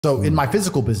So in my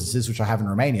physical businesses, which I have in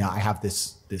Romania, I have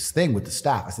this thing with the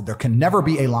staff. I said, there can never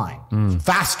be a line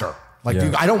faster. Like,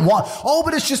 dude, I don't want,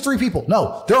 but it's just 3 people.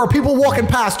 No, there are people walking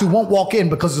past who won't walk in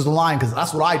because there's a line, because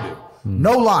that's what I do.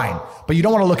 No line, but you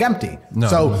don't want to look empty. No.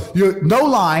 So you no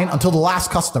line until the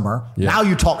last customer. Now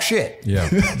you talk shit.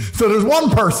 So there's one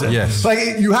person.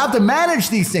 Like, you have to manage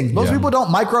these things. Most people don't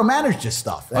micromanage this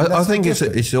stuff. I think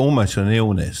it's almost an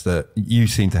illness that you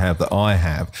seem to have that I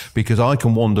have, because I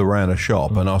can wander around a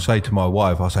shop and I'll say to my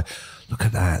wife, I'll say, look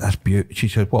at that, that's beautiful. She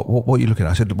said, what are you looking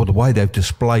at? I said, well, the way they've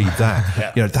displayed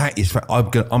that, you know, that is,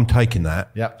 I'm taking that,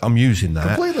 I'm using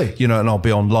that. Completely. You know, and I'll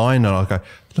be online and I'll go,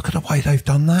 look at the way they've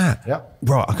done that.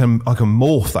 Right, I can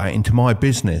morph that into my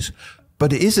business.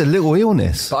 But it is a little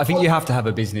illness. But I think you have to have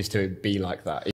a business to be like that.